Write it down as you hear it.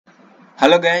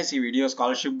Hello guys, ఈ video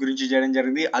scholarship గురించి చేయడం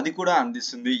జరిగింది. అది కూడా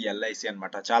అందిస్తుంది ఎల్ఐసి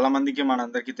అన్నమాట. చాలా మందికి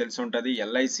మనందరికీ తెలిసి ఉంటుంది.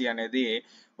 ఎల్ఐసి అనేది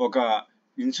ఒక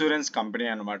ఇన్సూరెన్స్ కంపెనీ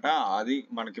అన్నమాట. అది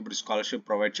మనకి ఇప్పుడు స్కాలర్షిప్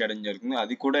ప్రొవైడ్ చేయడం జరుగుతుంది.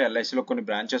 అది కూడా ఎల్ఐసిలో కొన్ని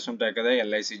బ్రాంచెస్ ఉంటాయి కదా,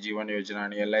 ఎల్ఐసి జీవన్ యోజన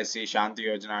అని, ఎల్ఐసి శాంతి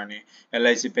యోజన అని,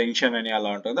 ఎల్ఐసి పెన్షన్ అని అలా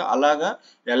ఉంటుంది. అలాగా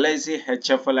ఎల్ఐసి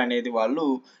హెచ్ఎఫ్ఎల్ అనేది వాళ్ళు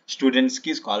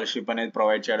స్టూడెంట్స్కి స్కాలర్షిప్ అనేది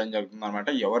ప్రొవైడ్ చేయడం జరుగుతుంది అనమాట.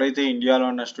 ఎవరైతే ఇండియాలో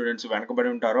ఉన్న స్టూడెంట్స్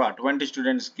వెనకబడి ఉంటారో అటువంటి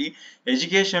స్టూడెంట్స్కి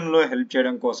ఎడ్యుకేషన్లో హెల్ప్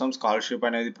చేయడం కోసం స్కాలర్షిప్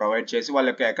అనేది ప్రొవైడ్ చేసి వాళ్ళ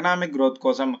యొక్క ఎకనామిక్ గ్రోత్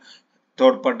కోసం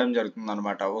తోడ్పడడం జరుగుతుంది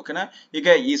అనమాట. ఓకేనా. ఇక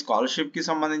ఈ స్కాలర్షిప్ కి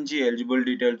సంబంధించి eligible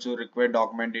details, required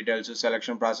document details,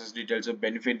 selection process details,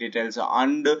 benefit details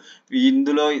and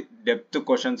ఇందులో డెప్త్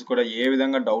క్వశ్చన్స్ కూడా ఏ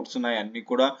విధంగా డౌట్స్ ఉన్నాయి అన్ని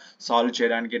కూడా సాల్వ్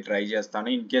చేయడానికి ట్రై చేస్తాను.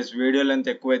 ఇన్ కేస్ వీడియో లెంత్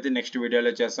ఎక్కువైతే నెక్స్ట్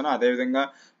వీడియోలో చేస్తాను. అదేవిధంగా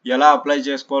ఎలా అప్లై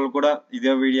చేసుకోవాలి కూడా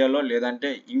ఇదే వీడియోలో,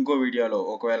 లేదంటే ఇంకో వీడియోలో,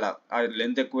 ఒకవేళ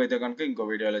లెంత్ ఎక్కువైతే కనుక ఇంకో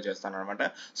వీడియోలో చేస్తాను అనమాట.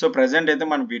 సో ప్రెసెంట్ అయితే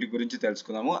మనం వీటి గురించి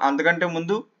తెలుసుకుందాము. అంతకంటే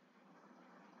ముందు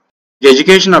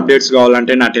ఎడ్యుకేషన్ అప్డేట్స్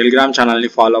కావాలంటే నా టెలిగ్రామ్ ఛానల్ని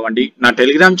ఫాలో అవ్వండి. నా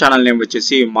టెలిగ్రామ్ ఛానల్ నేమ్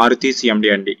వచ్చేసి మారుతి సిఎండి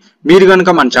అండి. మీరు కనుక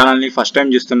మన ఛానల్ని ఫస్ట్ టైం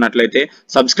చూస్తున్నట్లయితే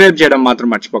సబ్స్క్రైబ్ చేయడం మాత్రం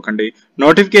మర్చిపోకండి.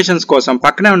 నోటిఫికేషన్స్ కోసం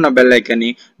పక్కనే ఉన్న బెల్ ఐకాన్ని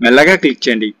మెల్లగా క్లిక్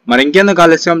చేయండి. మరి ఇంకెందుకు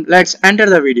ఆలస్యం, let's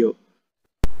enter the video.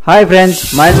 Hi friends,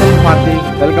 myself Marty.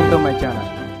 Welcome to my channel.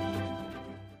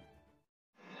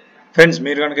 Friends,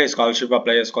 మీరు కనుక ఈ స్కాలర్షిప్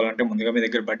అప్లై చేసుకోవాలంటే ముందుగా మీ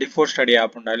దగ్గర బడ్డీ ఫోర్ స్టడీ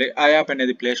యాప్ ఉండాలి. ఆ యాప్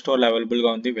అనేది ప్లే స్టోర్లో అవైలబుల్గా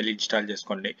ఉంది, వెళ్ళి ఇన్స్టాల్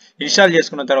చేసుకోండి. ఇన్స్టాల్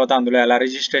చేసుకున్న తర్వాత అందులో ఎలా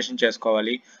రిజిస్ట్రేషన్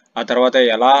చేసుకోవాలి, ఆ తర్వాత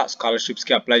ఎలా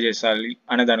స్కాలర్షిప్స్కి అప్లై చేయాలి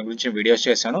అనే దాని గురించి వీడియోస్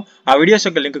చేశాను. ఆ వీడియోస్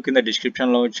యొక్క లింక్ కింద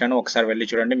డిస్క్రిప్షన్లో ఇచ్చాను, ఒకసారి వెళ్ళి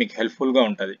చూడండి, మీకు హెల్ప్ఫుల్గా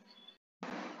ఉంటుంది.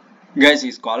 గైస్, ఈ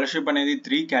స్కాలర్షిప్ అనేది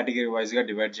 3 కేటగిరీ వైజ్గా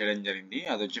డివైడ్ చేయడం జరిగింది.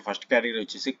 అది వచ్చి ఫస్ట్ కేటగిరీ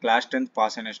వచ్చేసి క్లాస్ 10th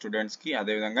పాస్ అయిన స్టూడెంట్స్కి,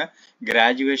 అదేవిధంగా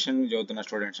గ్రాడ్యుయేషన్ చదువుతున్న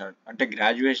స్టూడెంట్స్. అంటే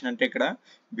గ్రాడ్యుయేషన్ అంటే ఇక్కడ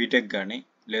బీటెక్ కానీ,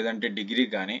 లేదంటే డిగ్రీ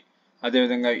కానీ,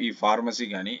 అదేవిధంగా ఈ ఫార్మసీ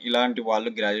కానీ, ఇలాంటి వాళ్ళు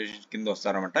గ్రాడ్యుయేషన్ కింద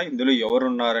వస్తారన్నమాట. ఇందులో ఎవరు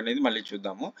ఉన్నారనేది మళ్ళీ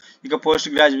చూద్దాము. ఇక పోస్ట్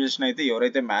గ్రాడ్యుయేషన్ అయితే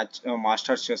ఎవరైతే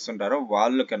మాస్టర్స్ చేస్తుంటారో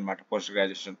వాళ్ళకి అనమాట. పోస్ట్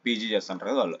గ్రాడ్యుయేషన్ పీజీ చేస్తుంటారు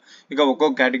కదా వాళ్ళు. ఇక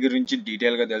ఒక్కొక్క కేటగిరీ నుంచి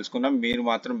డీటెయిల్గా తెలుసుకున్నాం. మీరు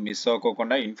మాత్రం మిస్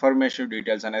అవ్వకుండా ఇన్ఫర్మేషన్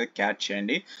డీటెయిల్స్ అనేది క్యాచ్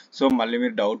చేయండి. సో మళ్ళీ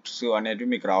మీరు డౌట్స్ అనేవి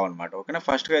మీకు రావన్నమాట. ఓకేనా.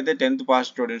 ఫస్ట్గా అయితే 10th పాస్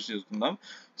స్టూడెంట్స్ చూసుకుందాం.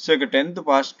 సో ఇక 10th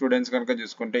పాస్ స్టూడెంట్స్ కనుక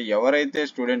చూసుకుంటే ఎవరైతే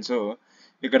స్టూడెంట్స్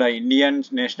ఇక్కడ ఇండియన్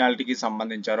నేషనాలిటీకి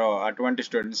సంబంధించారో అటువంటి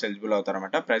students eligible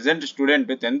అవుతారన్నమాట. Present student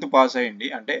 10th pass అయ్యింది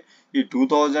అంటే ఈ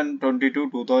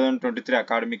 2022-2023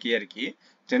 అకాడమిక్ ఇయర్కి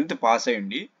 10th పాస్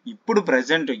అయ్యింది. ఇప్పుడు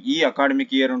ప్రజెంట్ ఈ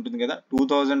అకాడమిక్ ఇయర్ ఉంటుంది కదా,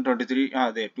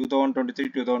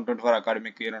 2023-2024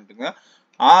 అకాడమిక్ ఇయర్ ఉంటుంది కదా,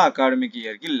 ఆ అకాడమిక్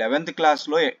ఇయర్కి 11th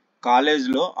క్లాస్లో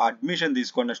కాలేజ్లో అడ్మిషన్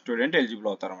తీసుకున్న స్టూడెంట్ ఎలిజిబుల్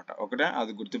అవుతారన్నమాట. ఒకటే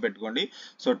అది గుర్తుపెట్టుకోండి.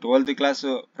 సో 12th క్లాస్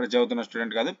చదువుతున్న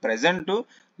స్టూడెంట్ కాదు, ప్రజెంట్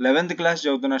 11th క్లాస్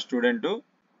చదువుతున్న స్టూడెంట్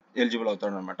ఎలిజిబుల్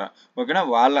అవుతాడు అనమాట. ఓకేనా.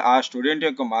 ఆ స్టూడెంట్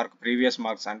యొక్క ప్రీవియస్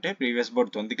మార్క్స్ అంటే ప్రీవియస్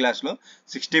బోర్డ్ 10th క్లాస్లో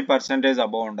 60%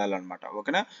 అబవ్ ఉండాలన్నమాట.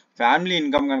 ఓకేనా. ఫ్యామిలీ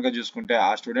ఇన్కమ్ కనుక చూసుకుంటే ఆ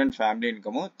స్టూడెంట్ ఫ్యామిలీ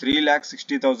ఇన్కమ్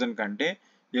 3,60,000 కంటే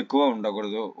ఎక్కువ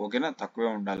ఉండకూడదు. ఓకేనా, తక్కువే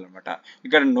ఉండాలన్నమాట.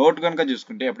 ఇక్కడ నోట్ కనుక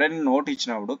చూసుకుంటే ఎప్పుడైనా నోట్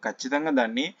ఇచ్చినప్పుడు ఖచ్చితంగా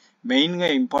దాన్ని మెయిన్గా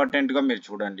ఇంపార్టెంట్గా మీరు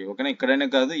చూడండి. ఓకేనా. ఇక్కడైనా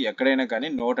కాదు ఎక్కడైనా కానీ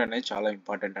నోట్ అనేది చాలా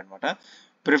ఇంపార్టెంట్ అనమాట.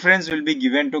 Preference will be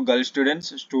given to girl students,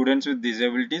 students with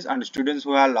disabilities and students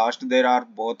who have lost their or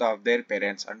both of their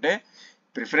parents. అంటే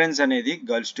ప్రిఫరెన్స్ అనేది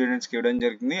గర్ల్ స్టూడెంట్స్కి ఇవ్వడం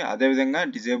జరుగుతుంది, అదేవిధంగా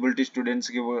డిజేబిలిటీ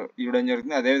స్టూడెంట్స్కి ఇవ్వడం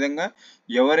జరుగుతుంది, అదేవిధంగా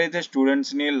ఎవరైతే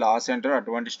స్టూడెంట్స్ని లాస్ అంటారో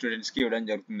అటువంటి స్టూడెంట్స్కి ఇవ్వడం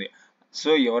జరుగుతుంది. సో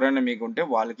ఎవరైనా మీకు ఉంటే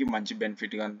వాళ్ళకి మంచి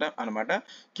బెనిఫిట్ కనుక అనమాట.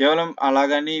 కేవలం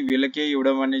అలాగని వీళ్ళకే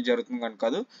ఇవ్వడం అనేది జరుగుతుంది కనుక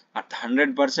కాదు,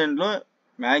 100%లో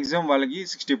మ్యాక్సిమం వాళ్ళకి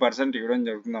 60% ఇవ్వడం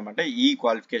జరుగుతుంది అన్నమాట. ఈ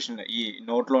క్వాలిఫికేషన్, ఈ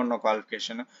నోట్లో ఉన్న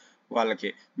క్వాలిఫికేషన్ వాళ్ళకి,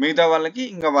 మిగతా వాళ్ళకి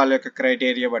ఇంకా వాళ్ళ యొక్క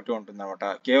క్రైటీరియా బట్టి ఉంటుంది అనమాట.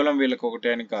 కేవలం వీళ్ళకి ఒకటే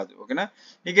అని కాదు. ఓకేనా.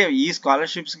 ఇక ఈ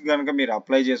స్కాలర్షిప్స్ కనుక మీరు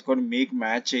అప్లై చేసుకొని మీకు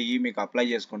మ్యాచ్ అయ్యి మీకు అప్లై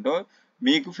చేసుకుంటూ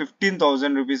మీకు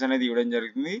 15,000 రూపీస్ అనేది ఇవ్వడం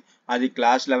జరుగుతుంది. అది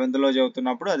క్లాస్ 11th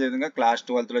చదువుతున్నప్పుడు, అదేవిధంగా క్లాస్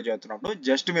 12th చదువుతున్నప్పుడు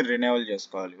జస్ట్ మీరు రెన్యువల్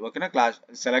చేసుకోవాలి. ఓకేనా. క్లాస్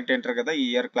సెలెక్ట్ అయ్యారు కదా, ఈ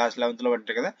ఇయర్ క్లాస్ 11th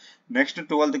పట్టారు కదా, నెక్స్ట్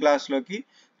 12th క్లాస్లోకి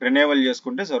రెన్యువల్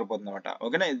చేసుకుంటే సరిపోతుంది అనమాట.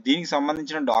 ఓకేనా. దీనికి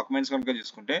సంబంధించిన డాక్యుమెంట్స్ కనుక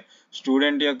చూసుకుంటే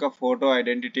స్టూడెంట్ యొక్క ఫోటో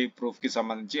ఐడెంటిటీ ప్రూఫ్కి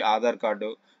సంబంధించి ఆధార్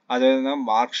కార్డు, అదేవిధంగా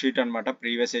మార్క్ షీట్ అనమాట,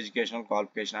 ప్రీవియస్ ఎడ్యుకేషనల్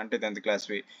క్వాలిఫికేషన్ అంటే 10th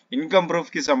క్లాస్వి, ఇన్కమ్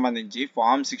ప్రూఫ్కి సంబంధించి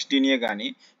ఫామ్ 16A కానీ,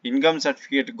 ఇన్కమ్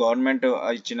సర్టిఫికేట్ గవర్నమెంట్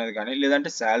ఇచ్చినది కానీ, లేదంటే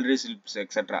శాలరీ స్లిప్స్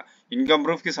ఎక్సెట్రా ఇన్కమ్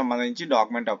ప్రూఫ్కి సంబంధించి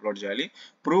డాక్యుమెంట్ అప్లోడ్ చేయాలి.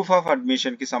 ప్రూఫ్ ఆఫ్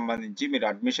అడ్మిషన్కి సంబంధించి మీరు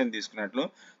అడ్మిషన్ తీసుకున్నట్లు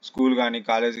స్కూల్ కానీ,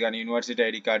 కాలేజ్ కానీ, యూనివర్సిటీ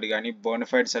ఐడి కార్డు కానీ,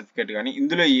 బోనఫైడ్ సర్టిఫికేట్ కానీ,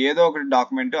 ఇందులో ఏదో ఒకటి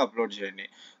డాక్యుమెంట్ అప్లోడ్ చేయండి.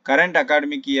 కరెంట్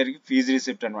అకాడమిక్ ఇయర్కి ఫీజు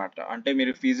రిసిప్ట్ అనమాట. అంటే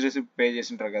మీరు ఫీజు రిసిప్ట్ పే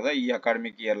చేసింటారు కదా ఈ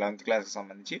అకాడమిక్ ఇయర్ 11th క్లాస్కి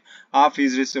సంబంధించి, ఆ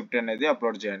ఫీజు రిసిప్ట్ అనేది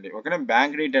అప్లోడ్ చేయండి. ఓకేనా.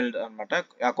 బ్యాంక్ డీటెయిల్స్ అనమాట,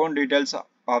 account details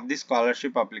of the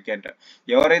scholarship applicant.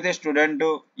 ఎవరైతే స్టూడెంట్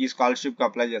ఈ స్కాలర్షిప్కి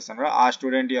అప్లై చేస్తున్నారో ఆ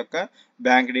స్టూడెంట్ యొక్క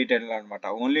బ్యాంక్ డీటెయిల్ అనమాట.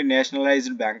 ఓన్లీ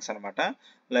నేషనలైజ్డ్ బ్యాంక్స్ అనమాట.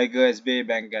 లైక్ ఎస్బీఐ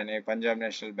బ్యాంక్ కానీ, పంజాబ్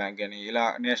నేషనల్ బ్యాంక్ కానీ, ఇలా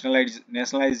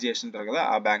నేషనలైజ్ చేస్తుంటారు కదా,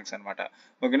 ఆ బ్యాంక్స్ అనమాట.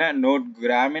 ఓకేనా. నోట్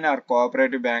గ్రామీణ or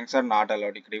cooperative banks are not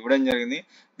allowed. ఇక్కడ ఇవ్వడం జరిగింది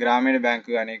గ్రామీణ బ్యాంక్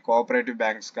కానీ కోఆపరేటివ్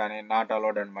బ్యాంక్స్ కానీ నాట్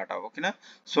అలౌడ్ అనమాట. ఓకేనా.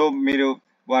 సో మీరు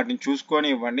వాటిని చూసుకొని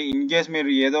ఇవ్వండి. ఇన్ కేస్ మీరు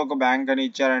ఏదో ఒక బ్యాంక్ అని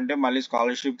ఇచ్చారంటే మళ్ళీ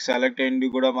స్కాలర్షిప్ సెలెక్ట్ అయ్యింది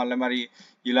కూడా మళ్ళీ మరి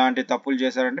ఇలాంటి తప్పులు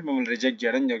చేశారంటే మిమ్మల్ని రిజెక్ట్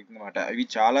చేయడం జరుగుతుంది అనమాట. ఇవి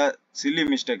చాలా సిల్లీ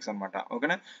మిస్టేక్స్ అనమాట.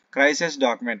 ఓకేనా. క్రైసిస్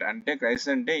డాక్యుమెంట్ అంటే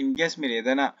క్రైసిస్ అంటే ఇన్ కేస్ మీరు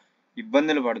ఏదైనా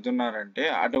ఇబ్బందులు పడుతున్నారంటే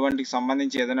అటువంటికి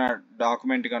సంబంధించి ఏదైనా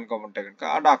డాక్యుమెంట్ కనుక ఉంటే కనుక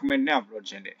ఆ డాక్యుమెంట్ని అప్లోడ్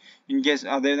చేయండి. ఇన్ కేస్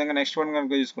అదేవిధంగా నెక్స్ట్ వన్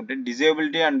కనుక చూసుకుంటే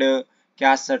డిజేబిలిటీ అండ్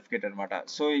క్యాస్ట్ సర్టిఫికేట్ అనమాట.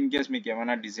 సో ఇన్ కేస్ మీకు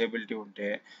ఏమైనా డిజేబిలిటీ ఉంటే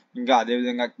ఇంకా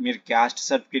అదేవిధంగా మీరు క్యాస్ట్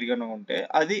సర్టిఫికేట్ కనుక ఉంటే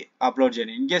అది అప్లోడ్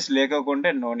చేయండి. ఇన్ కేస్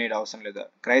లేకపోతే నో నీడ్, అవసరం లేదు.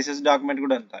 క్రైసిస్ డాక్యుమెంట్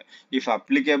కూడా అంత ఇఫ్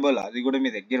అప్లికేబుల్ అది కూడా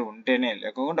మీ దగ్గర ఉంటేనే,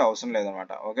 లేకపోతే అవసరం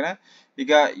లేదనమాట. ఓకేనా.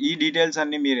 ఇక ఈ డీటెయిల్స్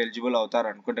అన్ని మీరు ఎలిజిబుల్ అవుతారు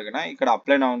అనుకుంటే కనుక ఇక్కడ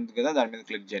అప్లై నా ఉంది కదా, దాని మీద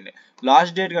క్లిక్ చేయండి.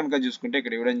 లాస్ట్ డేట్ కనుక చూసుకుంటే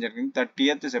ఇక్కడ ఇవ్వడం జరిగింది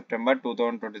 30th September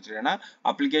 2023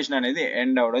 అప్లికేషన్ అనేది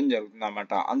ఎండ్ అవ్వడం జరుగుతుంది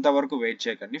అనమాట. అంతవరకు వెయిట్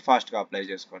చేయకండి, ఫాస్ట్గా అప్లై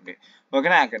చేసుకోండి.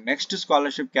 ఓకేనా. నెక్స్ట్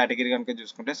స్కాలర్షిప్ కేటగిరీ కనుక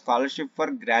చూసుకుంటే స్కాలర్షిప్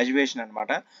ఫర్ గ్రాడ్యుయేషన్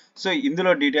అనమాట. సో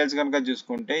ఇందులో డీటెయిల్స్ కనుక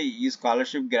చూసుకుంటే ఈ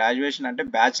స్కాలర్షిప్ గ్రాడ్యుయేషన్ అంటే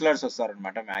బ్యాచిలర్స్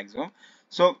వస్తారనమాట maximum.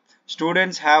 So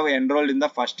students have enrolled in the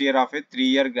first year of A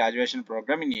 3-year graduation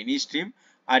programme in any stream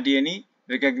at any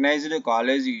recognised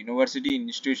college university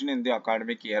institution in the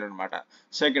academic year అనమాట.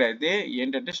 So ఇక్కడైతే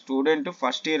ఏంటంటే student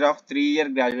first year of 3-year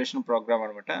graduation programme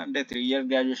అనమాట. అంటే 3-year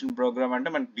graduation programme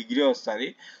అంటే మనకి degree వస్తుంది.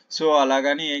 So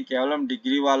అలాగని కేవలం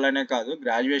డిగ్రీ వాళ్ళనే కాదు,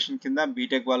 గ్రాడ్యుయేషన్ కింద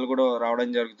బీటెక్ వాళ్ళు కూడా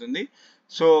రావడం జరుగుతుంది.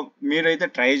 సో మీరైతే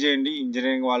ట్రై చేయండి,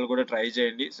 ఇంజనీరింగ్ వాళ్ళు కూడా ట్రై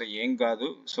చేయండి. సో ఏం కాదు.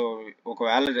 సో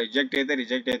ఒకవేళ రిజెక్ట్ అయితే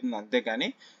రిజెక్ట్ అవుతుంది అంతే. కానీ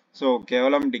సో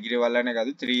కేవలం డిగ్రీ వల్లనే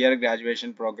కాదు, 3-year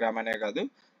గ్రాడ్యుయేషన్ ప్రోగ్రామ్ అనే కాదు,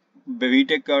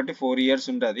 బీటెక్ కాబట్టి 4 years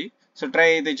ఉంటుంది. సో ట్రై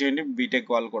అయితే చేయండి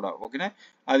బీటెక్ వాళ్ళు కూడా. ఓకేనా.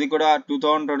 అది కూడా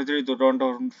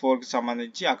 2023-2024కి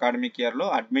సంబంధించి అకాడమిక్ ఇయర్లో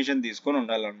అడ్మిషన్ తీసుకొని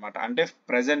ఉండాలన్నమాట. అంటే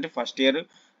ప్రజెంట్ ఫస్ట్ ఇయర్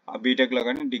బీటెక్లో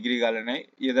కానీ డిగ్రీ కానీ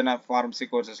ఏదైనా ఫార్మసీ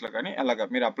కోర్సెస్లో కానీ అలాగా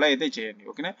మీరు అప్లై అయితే చేయండి.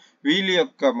 ఓకేనా. వీళ్ళ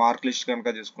యొక్క మార్క్ లిస్ట్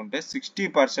కనుక చూసుకుంటే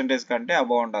 60% కంటే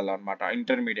అబౌవ్ ఉండాలన్నమాట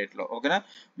ఇంటర్మీడియట్లో. ఓకేనా.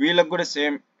 వీళ్ళకి కూడా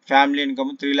సేమ్ ఫ్యామిలీ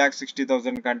ఇన్కమ్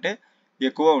 3,60,000 కంటే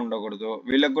ఎక్కువ ఉండకూడదు.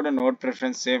 వీళ్ళకి కూడా నోట్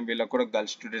ప్రిఫరెన్స్ సేమ్, వీళ్ళకి కూడా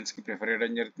గర్ల్స్ స్టూడెంట్స్కి ప్రిఫర్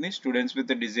చేయడం జరుగుతుంది. స్టూడెంట్స్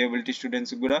విత్ డిజేబిలిటీ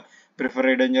స్టూడెంట్స్కి కూడా ప్రిఫర్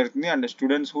చేయడం జరుగుతుంది. And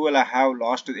students who have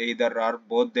lost either are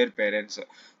both their parents.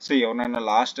 So ఎవరైనా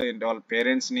లాస్ట్ వాళ్ళ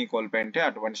పేరెంట్స్ని కోల్పోయింటే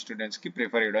అటువంటి స్టూడెంట్స్కి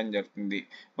ప్రిఫర్ చేయడం జరుగుతుంది.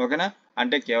 ఓకేనా.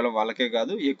 అంటే కేవలం వాళ్ళకే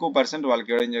కాదు, ఎక్కువ పర్సెంట్ వాళ్ళకి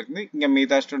ఇవ్వడం జరుగుతుంది, ఇంకా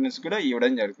మిగతా స్టూడెంట్స్ కూడా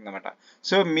ఇవ్వడం జరుగుతుంది అనమాట.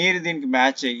 సో మీరు దీనికి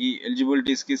మ్యాచ్ అయ్యి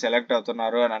ఎలిజిబిలిటీస్కి సెలెక్ట్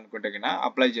అవుతున్నారు అని అనుకుంటే కన్నా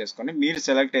అప్లై చేసుకోండి. మీరు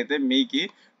సెలెక్ట్ అయితే మీకు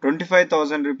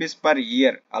 25,000 రూపీస్ పర్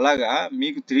ఇయర్ అలాగా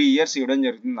మీకు 3 years ఇవ్వడం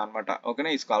జరుగుతుంది అనమాట. ఓకేనా.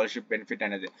 ఈ స్కాలర్షిప్ బెనిఫిట్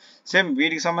అనేది సేమ్.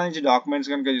 వీటికి సంబంధించి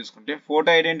డాక్యుమెంట్స్ కనుక చూసుకుంటే ఫోటో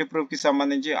ఐడెంటిటీ ప్రూఫ్కి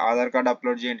సంబంధించి ఆధార్ కార్డ్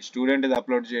అప్లోడ్ చేయండి, స్టూడెంట్ ఇది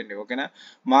అప్లోడ్ చేయండి. ఓకేనా.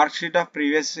 Mark sheet of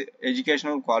previous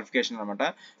educational qualification అనమాట.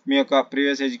 మీ యొక్క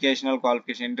previous educational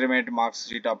qualification intermediate marks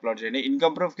sheet upload చేయండి.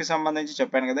 ఇన్కమ్ ప్రూఫ్కి సంబంధించి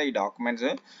చెప్పాను కదా ఈ డాక్యుమెంట్స్,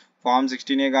 Form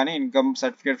 16A కానీ income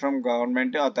certificate from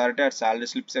government authority are salary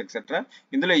slips etcetera.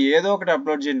 ఇందులో ఏదో ఒకటి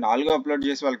అప్లోడ్ చేయండి, 4 అప్లోడ్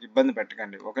చేసి వాళ్ళకి ఇబ్బంది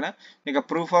పెట్టకండి. ఓకేనా. ఇక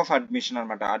ప్రూఫ్ ఆఫ్ అడ్మిషన్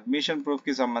అనమాట. అడ్మిషన్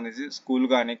ప్రూఫ్కి సంబంధించి స్కూల్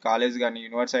కానీ కాలేజ్ కానీ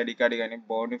యూనివర్సిటీ ఐడి కార్డ్ కానీ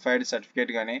బోనిఫైడ్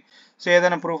సర్టిఫికేట్ కానీ సో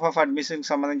ఏదైనా ప్రూఫ్ ఆఫ్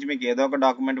అడ్మిషన్కి సంబంధించి మీకు ఏదో ఒక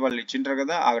డాక్యుమెంట్ వాళ్ళు ఇచ్చింటారు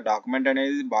కదా, ఆ డాక్యుమెంట్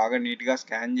అనేది బాగా నీట్గా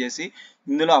స్కాన్ చేసి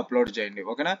ఇందులో అప్లోడ్ చేయండి.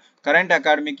 ఓకేనా. కరెంట్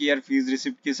అకాడమిక్ ఇయర్ ఫీజు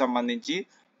రిసిప్ట్కి సంబంధించి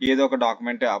ఏదో ఒక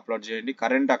డాక్యుమెంట్ అప్లోడ్ చేయండి.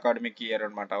 కరెంట్ అకాడమిక్ ఇయర్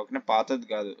అనమాట. ఓకేనా. పాతది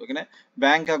కాదు. ఓకేనా.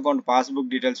 Bank account passbook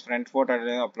details front photo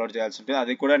అనేది అప్లోడ్ చేయాల్సి ఉంటుంది.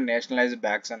 అది కూడా నేషనలైజ్డ్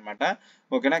బ్యాంక్స్ అనమాట.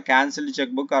 ఓకేనా. Cancelled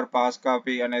cheque book or pass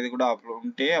copy అనేది కూడా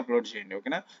ఉంటే అప్లోడ్ చేయండి.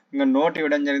 ఓకేనా. ఇంకా నోట్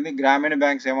ఇవ్వడం జరిగింది. గ్రామీణ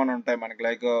బ్యాంక్స్ ఏమైనా ఉంటాయి మనకి,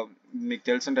 లైక్ మీకు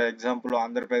తెలుసుంటాయి. ఎగ్జాంపుల్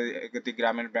ఆంధ్రప్రదేశ్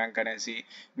గ్రామీణ బ్యాంక్ అనేసి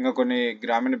ఇంకా కొన్ని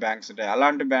గ్రామీణ బ్యాంక్స్ ఉంటాయి.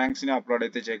 అలాంటి బ్యాంక్స్ని అప్లోడ్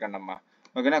అయితే చేయకండి అమ్మా.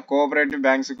 ఓకేనా. కోఆపరేటివ్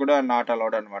బ్యాంక్స్ కూడా నాట్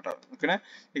అలౌడ్ అనమాట. ఓకేనా.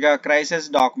 ఇక క్రైసిస్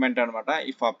డాక్యుమెంట్ అనమాట.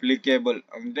 ఇఫ్ అప్లికేబుల్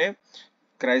అంటే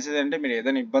క్రైసిస్ అంటే మీరు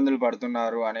ఏదైనా ఇబ్బందులు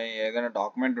పడుతున్నారు అనే ఏదైనా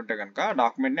డాక్యుమెంట్ ఉంటే కనుక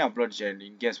డాక్యుమెంట్ని అప్లోడ్ చేయండి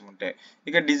ఇన్ కేస్ ఉంటే.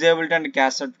 ఇక డిజేబిలిటీ అండ్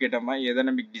క్యాస్ట్ సర్టిఫికేట్ అమ్మా.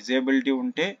 ఏదైనా మీకు డిజేబిలిటీ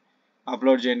ఉంటే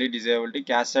అప్లోడ్ చేయండి. డిజేబిలిటీ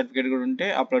క్యాస్ట్ సర్టిఫికేట్ కూడా ఉంటే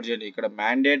అప్లోడ్ చేయండి. ఇక్కడ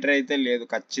మ్యాండేటరీ అయితే లేదు,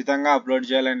 ఖచ్చితంగా అప్లోడ్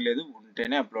చేయాలని లేదు,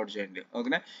 ఉంటేనే అప్లోడ్ చేయండి.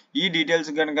 ఓకేనా, ఈ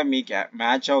డీటెయిల్స్ కనుక మీకు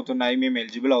మ్యాచ్ అవుతున్నాయి, మేము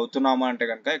ఎలిజిబుల్ అవుతున్నామా అంటే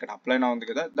కనుక ఇక్కడ అప్లై నా ఉంది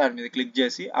కదా, దాని మీద క్లిక్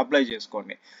చేసి అప్లై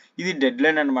చేసుకోండి. ఇది డెడ్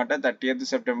లైన్ అనమాట. 30th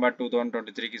September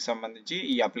 2023కి సంబంధించి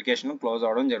ఈ అప్లికేషన్ క్లోజ్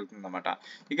అవడం జరుగుతుంది అనమాట.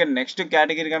 ఇక నెక్స్ట్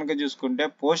కేటగిరీ కనుక చూసుకుంటే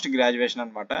పోస్ట్ గ్రాడ్యుయేషన్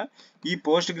అనమాట. ఈ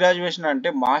పోస్ట్ గ్రాడ్యుయేషన్ అంటే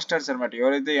మాస్టర్స్ అనమాట.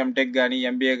 ఎవరైతే ఎంటెక్ కానీ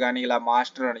ఎంబీఏ కానీ ఇలా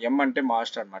మాస్టర్, ఎం అంటే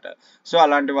మాస్టర్ అనమాట. సో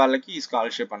అలాంటి వాళ్ళకి ఈ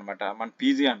స్కాలర్షిప్ అనమాట. మన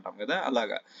పీజీ అంటాం కదా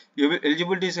అలాగా.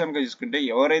 ఎలిజిబిలిటీస్ కనుక చూసుకుంటే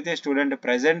ఎవరైతే స్టూడెంట్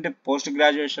ప్రెసెంట్ పోస్ట్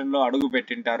గ్రాడ్యుయేషన్ లో అడుగు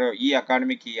పెట్టింటారో ఈ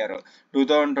అకాడమిక్ ఇయర్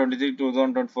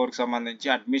 2023-2024కి సంబంధించి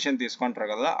అడ్మిషన్ తీసుకుంటారు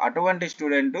కదా, అటువంటి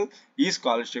స్టూడెంట్ ఈ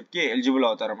స్కాలర్షిప్ కి ఎలిజిబుల్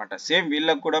అవుతారు అనమాట. సేమ్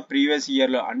వీళ్ళకి కూడా ప్రీవియస్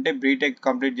ఇయర్ లో అంటే బీటెక్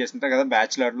కంప్లీట్ చేసింటారు కదా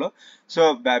బ్యాచిలర్ లో. సో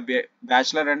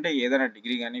బ్యాచిలర్ అంటే ఏదైనా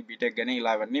డిగ్రీ కానీ బీటెక్ కానీ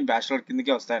ఇలా అవన్నీ బ్యాచిలర్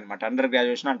కిందకే వస్తాయన్నమాట. అండర్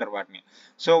గ్రాడ్యుయేషన్ అంటారు వాటిని.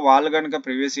 సో వాళ్ళు కనుక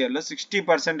ప్రీవియస్ ఇయర్ లో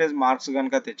 60% మార్క్స్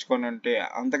కనుక తెచ్చుకొని ఉంటే,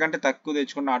 అంతకంటే తక్కువ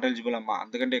తెచ్చుకుని నాట్ ఎలిజిబుల్ అమ్మా,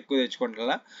 అంతకంటే ఎక్కువ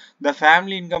తెచ్చుకుంటే ద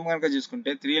ఫ్యామిలీ ఇన్కమ్ కనుక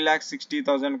చూసుకుంటే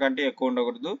 3,60,000 కంటే ఎక్కువ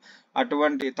ఉండకూడదు.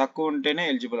 అటువంటి తక్కువ ఉంటేనే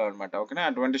ఎలిజిబుల్ అనమాట. ఓకేనా,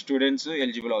 అటువంటి స్టూడెంట్స్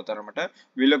ఎలిజిబుల్ అవుతారు అనమాట.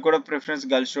 వీళ్ళకి కూడా ప్రిఫరెన్స్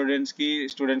గర్ల్స్ స్టూడెంట్స్ కి,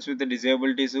 స్టూడెంట్స్ విత్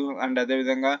డిజేబిలిటీస్ అండ్ అదే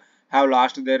విధంగా have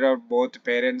lost there both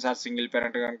parents are single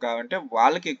parent కనుక అంటే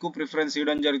వాళ్ళకి ఎక్కువ ప్రిఫరెన్స్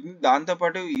ఇవ్వడం జరుగుతుంది.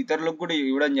 దాంతోపాటు ఇతరులకు కూడా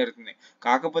ఇవ్వడం జరుగుతుంది.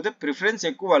 కాకపోతే ప్రిఫరెన్స్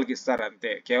ఎక్కువ వాళ్ళకి ఇస్తారు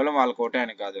అంతే, కేవలం వాళ్ళ కోటే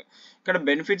అని కాదు. ఇక్కడ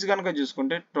బెనిఫిట్స్ కనుక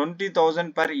చూసుకుంటే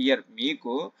 20,000 per year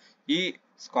మీకు ఈ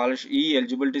స్కాలర్షిప్ ఈ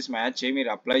ఎలిజిబిలిటీస్ మ్యాచ్ చేయి మీరు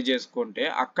అప్లై చేసుకుంటే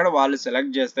అక్కడ వాళ్ళు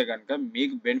సెలెక్ట్ చేస్తే కనుక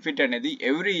మీకు బెనిఫిట్ అనేది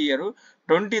ఎవ్రీ ఇయర్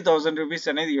 20,000 రూపీస్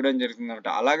అనేది ఇవ్వడం జరుగుతుంది అనమాట.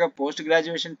 అలాగా పోస్ట్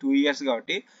గ్రాడ్యుయేషన్ 2 years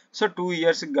కాబట్టి సో 2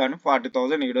 yearsకి గాను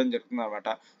 40,000 ఇవ్వడం జరుగుతుంది అనమాట.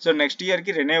 సో నెక్స్ట్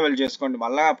ఇయర్కి రెన్యువల్ చేసుకోండి,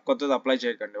 మళ్ళీ కొత్తది అప్లై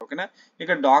చేయకండి. ఓకేనా,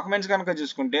 ఇక డాక్యుమెంట్స్ కనుక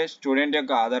చూసుకుంటే స్టూడెంట్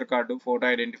యొక్క Aadhaar card, photo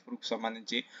identity proof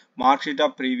సంబంధించి mark sheet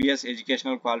of previous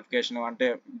educational qualification అంటే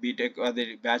బీటెక్ అది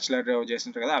బ్యాచిలర్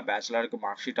చేసింటారు కదా, ఆ బ్యాచిలర్కి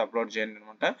మార్క్ షీట్ అప్లోడ్ చేయండి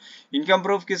అనమాట. ఇన్కమ్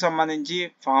ప్రూఫ్ కి సంబంధించి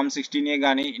ఫామ్ 16A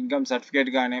కానీ, ఇన్కమ్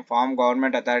సర్టిఫికేట్ కానీ, ఫామ్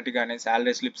గవర్నమెంట్ అథారిటీ కానీ,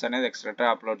 శాలరీ స్లిప్స్ అనేది ఎక్స్ట్రా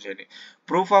అప్లోడ్ చేయండి.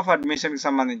 ప్రూఫ్ ఆఫ్ అడ్మిషన్ కి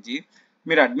సంబంధించి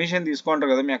మీరు అడ్మిషన్ తీసుకుంటారు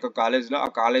కదా మీ యొక్క కాలేజ్లో, ఆ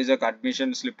కాలేజ్ యొక్క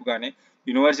అడ్మిషన్ స్లిప్ కానీ,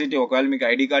 యూనివర్సిటీ ఒకవేళ మీకు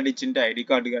ఐడి కార్డు ఇచ్చింటే ఐడి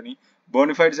కార్డు కానీ,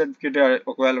 బోనిఫైడ్ సర్టిఫికేట్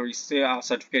ఒకవేళ ఇస్తే ఆ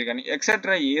సర్టిఫికేట్ కానీ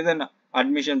ఎక్సెట్రా ఏదైనా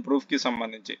అడ్మిషన్ ప్రూఫ్ కి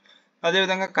సంబంధించి.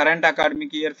 అదేవిధంగా current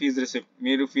academic year fee receipt,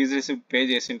 మీరు ఫీజు రిసిప్ట్ పే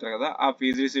చేసింటారు కదా, ఆ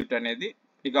ఫీజు రిసిప్ట్ అనేది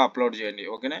ఇక అప్లోడ్ చేయండి.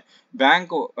 ఓకేనా,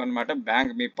 బ్యాంకు అనమాట,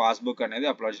 బ్యాంక్ మీ పాస్బుక్ అనేది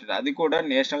అప్లోడ్ చేయండి. అది కూడా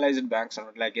నేషనలైజ్డ్ బ్యాంక్స్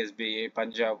అనమాట, లైక్ ఎస్బీఐ,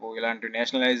 పంజాబ్ ఇలాంటి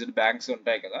నేషనలైజ్డ్ బ్యాంక్స్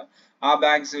ఉంటాయి కదా, ఆ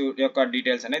బ్యాంక్స్ యొక్క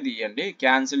డీటెయిల్స్ అనేది ఇవ్వండి.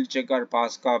 Cancel cheque are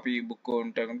pass copy book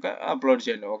ఉంటే కనుక అప్లోడ్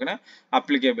చేయండి. ఓకేనా,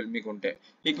 అప్లికేబుల్ మీకు ఉంటే.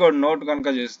 ఇంకో నోట్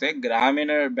కనుక చూస్తే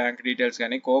గ్రామీణ బ్యాంక్ డీటెయిల్స్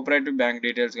కానీ, కోఆపరేటివ్ బ్యాంక్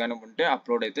డీటెయిల్స్ కానీ ఉంటే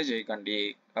అప్లోడ్ అయితే చేయకండి.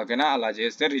 ఓకేనా, అలా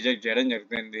చేస్తే రిజెక్ట్ చేయడం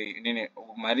జరుగుతుంది. నేను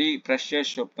మరీ ఫ్రెష్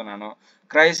చేసి చెప్తున్నాను.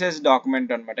 క్రైసిస్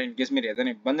డాక్యుమెంట్ అనమాట. ఇన్ కేస్ మీరు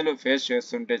ఏదైనా ఇబ్బందులు ఫేస్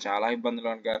చేస్తుంటే, చాలా ఇబ్బందులు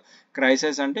అనగా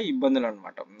క్రైసిస్ అంటే ఇబ్బందులు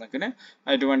అనమాట. ఓకేనా,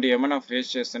 అటువంటి ఏమైనా ఫేస్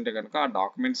చేస్తుంటే కనుక ఆ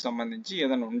డాక్యుమెంట్స్ సంబంధించి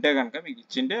ఏదైనా ఉంటే కనుక మీకు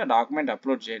ఇచ్చింటే ఆ డాక్యుమెంట్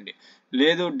అప్లోడ్ చేయండి.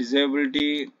 లేదు డిజేబిలిటీ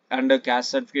అండ్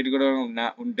క్యాస్ట్ సర్టిఫికేట్ కూడా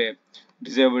ఉంటే,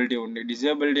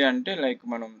 డిజేబిలిటీ అంటే లైక్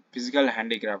మనం ఫిజికల్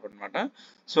హ్యాండిక్రాఫ్ట్ అనమాట.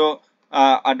 సో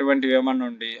అటువంటివి ఏమన్నా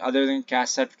ఉండి, అదేవిధంగా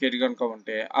క్యాస్ట్ సర్టిఫికేట్ కనుక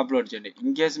ఉంటే అప్లోడ్ చేయండి.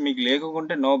 ఇన్ కేసు మీకు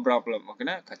లేకుంటే నో ప్రాబ్లం.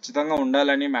 ఓకేనా, ఖచ్చితంగా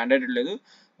ఉండాలని మ్యాండేటరీ లేదు.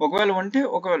 ఒకవేళ ఉంటే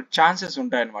ఒక ఛాన్సెస్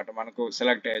ఉంటాయి అనమాట, మనకు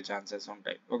సెలెక్ట్ అయ్యే ఛాన్సెస్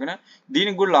ఉంటాయి. ఓకేనా,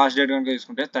 దీనికి కూడా లాస్ట్ డేట్ కనుక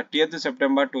తీసుకుంటే 30th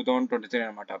September 2023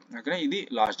 అనమాట. ఓకేనా, ఇది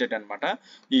లాస్ట్ డేట్ అనమాట.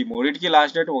 ఈ మూడింటికి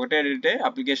లాస్ట్ డేట్ ఒకటే డేటే,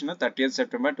 అప్లికేషన్ 30th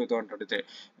September 2023.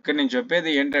 ఇక్కడ నేను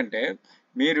చెప్పేది ఏంటంటే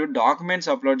మీరు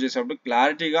డాక్యుమెంట్స్ అప్లోడ్ చేసేటప్పుడు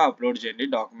క్లారిటీగా అప్లోడ్ చేయండి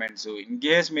డాక్యుమెంట్స్. ఇన్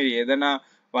కేస్ మీరు ఏదైనా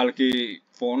వాళ్ళకి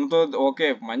ఫోన్తో ఓకే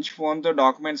మంచి ఫోన్తో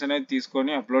డాక్యుమెంట్స్ అనేది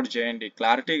తీసుకొని అప్లోడ్ చేయండి,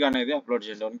 క్లారిటీగా అనేది అప్లోడ్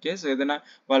చేయండి. ఇన్ కేస్ ఏదైనా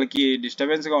వాళ్ళకి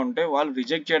డిస్టర్బెన్స్గా ఉంటే వాళ్ళు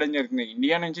రిజెక్ట్ చేయడం జరుగుతుంది.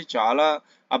 ఇండియా నుంచి చాలా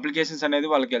అప్లికేషన్స్ అనేది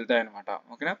వాళ్ళకి వెళ్తాయి అనమాట.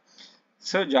 ఓకేనా,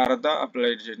 సో జాగ్రత్త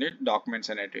అప్లోడ్ చేయండి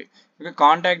డాక్యుమెంట్స్ అనేటివి. ఇక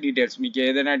కాంటాక్ట్ డీటెయిల్స్, మీకు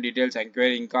ఏదైనా డీటెయిల్స్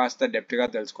ఎంక్వైరీ ఇంకాస్త డెప్త్గా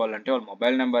తెలుసుకోవాలంటే వాళ్ళ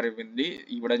మొబైల్ నెంబర్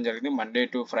ఇవ్వడం జరిగింది. Monday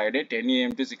to Friday 10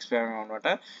 AM to 6 PM అనమాట.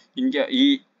 ఇంకా ఈ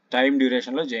టైం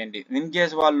డ్యూరేషన్లో చేయండి. ఇన్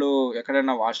కేస్ వాళ్ళు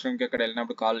ఎక్కడైనా వాష్రూమ్కి ఎక్కడ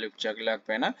వెళ్ళినప్పుడు కాల్ లిఫ్ట్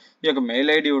చేయలేకపోయినా ఈ యొక్క మెయిల్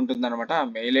ఐడి ఉంటుందన్నమాట. ఆ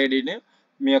మెయిల్ ఐడిని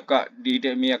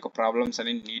మీ యొక్క ప్రాబ్లమ్స్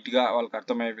అని నీట్గా వాళ్ళకి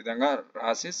అర్థమయ్యే విధంగా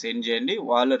రాసి సెండ్ చేయండి,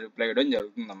 వాళ్ళు రిప్లై ఇవ్వడం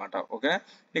జరుగుతుంది అన్నమాట. ఓకే,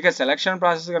 ఇక సెలక్షన్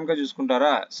ప్రాసెస్ కనుక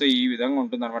చూసుకుంటారా, సో ఈ విధంగా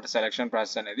ఉంటుంది అనమాట సెలక్షన్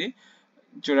ప్రాసెస్ అనేది.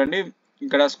 చూడండి,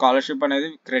 ఇక్కడ స్కాలర్షిప్ అనేది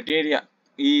క్రైటీరియా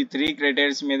ఈ 3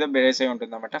 క్రైటీరియాస్ మీద బేస్ అయి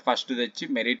ఉంటుంది అనమాట. ఫస్ట్ వచ్చి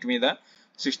మెరిట్ మీద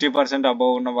 60%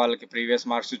 అబవ్ ఉన్న వాళ్ళకి ప్రీవియస్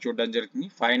మార్క్స్ చూడడం జరుగుతుంది.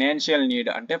 ఫైనాన్షియల్ నీడ్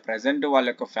అంటే ప్రజెంట్ వాళ్ళ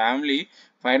యొక్క ఫ్యామిలీ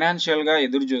ఫైనాన్షియల్గా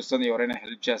ఎదురు చూస్తుంది, ఎవరైనా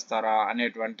హెల్ప్ చేస్తారా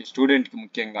అనేటువంటి స్టూడెంట్కి,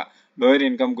 ముఖ్యంగా లోయర్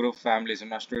ఇన్కమ్ గ్రూప్ ఫ్యామిలీస్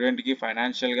ఉన్న స్టూడెంట్కి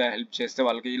ఫైనాన్షియల్గా హెల్ప్ చేస్తే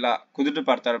వాళ్ళకి ఇలా కుదుట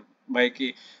పడతారు, బైకి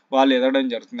వాళ్ళు ఎదగడం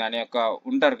జరుగుతుంది అనే ఒక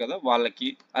ఉంటారు కదా వాళ్ళకి.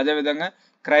 అదేవిధంగా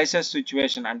క్రైసిస్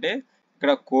సిచ్యువేషన్ అంటే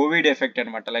ఇక్కడ కోవిడ్ ఎఫెక్ట్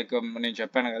అనమాట. లైక్ నేను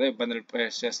చెప్పాను కదా ఇబ్బందులు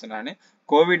ఫేస్ చేస్తున్నానని.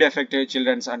 కోవిడ్ ఎఫెక్ట్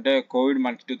చిల్డ్రన్స్ అంటే కోవిడ్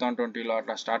మనకి 2020లో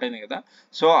అట్లా స్టార్ట్ అయింది కదా.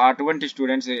 సో అటువంటి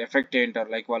స్టూడెంట్స్ ఎఫెక్ట్ ఏంటారు,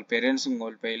 లైక్ వాళ్ళ పేరెంట్స్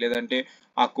కోల్పోయి, లేదంటే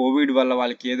ఆ కోవిడ్ వల్ల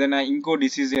వాళ్ళకి ఏదైనా ఇంకో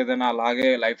డిసీజ్ ఏదైనా అలాగే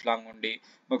లైఫ్ లాంగ్ ఉండి,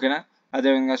 ఓకేనా.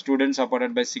 అదేవిధంగా student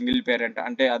supported by single parent,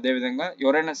 అంటే అదేవిధంగా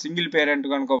ఎవరైనా సింగిల్ పేరెంట్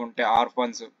కనుక ఉంటే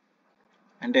ఆర్ఫన్స్,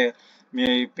 అంటే మీ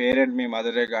పేరెంట్ మీ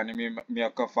మదరే కానీ మీ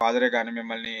యొక్క ఫాదరే కానీ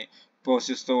మిమ్మల్ని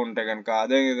పోషిస్తూ ఉంటే కనుక,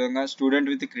 అదేవిధంగా student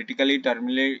with critically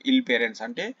టర్మినలీ ill parents,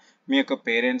 అంటే మీ యొక్క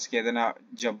పేరెంట్స్కి ఏదైనా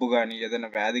జబ్బు కానీ ఏదైనా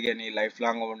వ్యాధి కానీ లైఫ్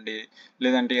లాంగ్ ఉండి,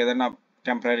 లేదంటే ఏదైనా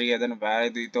టెంపరీ ఏదైనా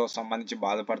వ్యాధితో సంబంధించి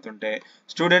బాధపడుతుంటే,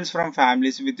 students from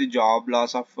families with job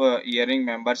loss of earring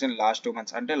members in last 2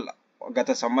 months, అంటే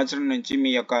గత సంవత్సరం నుంచి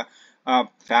మీ యొక్క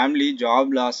ఫ్యామిలీ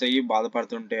జాబ్ లాస్ అయ్యి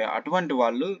బాధపడుతుంటే అటువంటి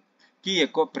వాళ్ళు కి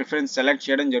ఎక్కువ ప్రిఫరెన్స్ సెలెక్ట్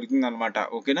చేయడం జరుగుతుంది అనమాట,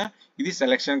 ఓకేనా. ఇది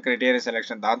సెలెక్షన్ క్రైటీరియా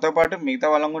సెలెక్షన్. దాంతోపాటు మిగతా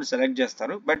వాళ్ళని కూడా సెలెక్ట్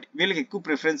చేస్తారు, బట్ వీళ్ళకి ఎక్కువ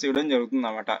ప్రిఫరెన్స్ ఇవ్వడం జరుగుతుంది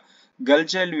అనమాట. Girl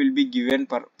child will be given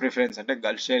for preference, అంటే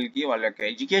గర్ల్ చైల్డ్కి వాళ్ళ యొక్క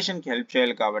ఎడ్యుకేషన్కి హెల్ప్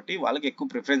చేయాలి కాబట్టి వాళ్ళకి ఎక్కువ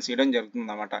ప్రిఫరెన్స్ ఇవ్వడం జరుగుతుంది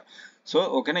అనమాట. సో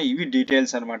ఓకేనా, ఇవి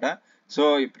డీటెయిల్స్ అనమాట. సో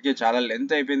ఇప్పటికే చాలా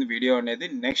లెంత్ అయిపోయింది వీడియో అనేది.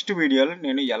 నెక్స్ట్ వీడియోలో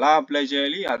నేను ఎలా అప్లై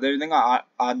చేయాలి, అదేవిధంగా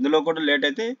అందులో కూడా లేట్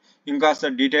అయితే ఇంకాస్త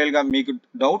డీటెయిల్గా మీకు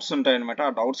డౌట్స్ ఉంటాయన్నమాట,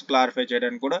 ఆ డౌట్స్ క్లారిఫై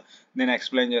చేయడానికి కూడా నేను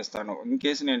ఎక్స్ప్లెయిన్ చేస్తాను. ఇన్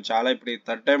కేసు నేను చాలా ఇప్పుడు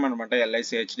థర్డ్ టైం అనమాట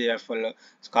LIC HDFL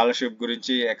స్కాలర్షిప్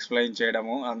గురించి ఎక్స్ప్లెయిన్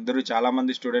చేయడము. అందరూ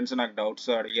చాలామంది స్టూడెంట్స్ నాకు డౌట్స్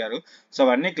అడిగారు. సో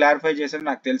అవన్నీ క్లారిఫై చేసి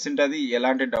నాకు తెలిసింటది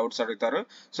ఎలాంటి డౌట్స్ అడుగుతారు.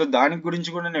 సో దాని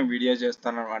గురించి కూడా నేను వీడియో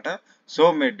చేస్తాను అనమాట. సో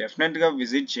మీరు డెఫినెట్గా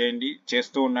విజిట్ చేయండి,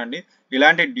 చేస్తూ ఉండండి.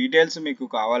 ఇలాంటి డీటెయిల్స్ మీకు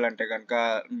కావాలంటే కనుక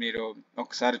మీరు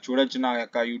ఒకసారి చూడొచ్చు నా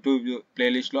యొక్క యూట్యూబ్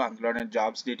ప్లేలిస్ట్లో. అందులో నేను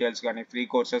జాబ్స్ డీటెయిల్స్ కానీ, ఫ్రీ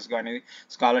కోర్సెస్ కానీ,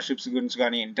 స్కాలర్షిప్స్ గురించి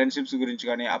కానీ, ఇంటర్న్షిప్స్ గురించి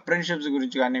కానీ, అప్రెంటిషిప్స్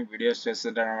గురించి కానీ వీడియోస్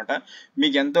చేస్తుంటాను అనమాట.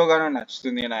 మీకు ఎంతోగానో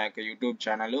నచ్చుతుంది నా యొక్క YouTube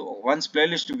channel. Once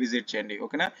playlist visit చేయండి,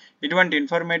 ఓకేనా. ఇటువంటి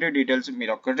ఇన్ఫర్మేటివ్ డీటెయిల్స్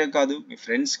మీరు ఒక్కటే కాదు మీ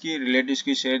ఫ్రెండ్స్కి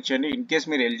రిలేటివ్స్కి షేర్ చేయండి. ఇన్ కేస్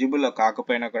మీరు ఎలిజిబుల్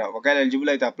కాకపోయినా కూడా, ఒకవేళ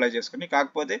ఎలిజిబుల్ అయితే అప్లై చేసుకుని,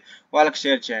 కాకపోతే వాళ్ళకి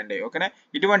షేర్ చేయండి, ఓకేనా.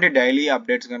 ఇటువంటి డైలీ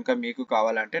అప్డేట్స్ కనుక మీకు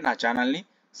కావాలంటే నా ఛానల్ని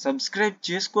సబ్స్క్రైబ్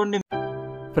చేసుకోండి.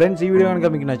 ఫ్రెండ్స్, ఈ వీడియో కనుక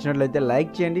మీకు నచ్చినట్లయితే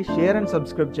లైక్ చేయండి, షేర్ అండ్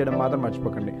సబ్స్క్రైబ్ చేయడం మాత్రం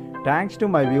మర్చిపోకండి. Thanks to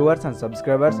my viewers and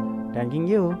subscribers.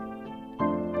 Thanking you.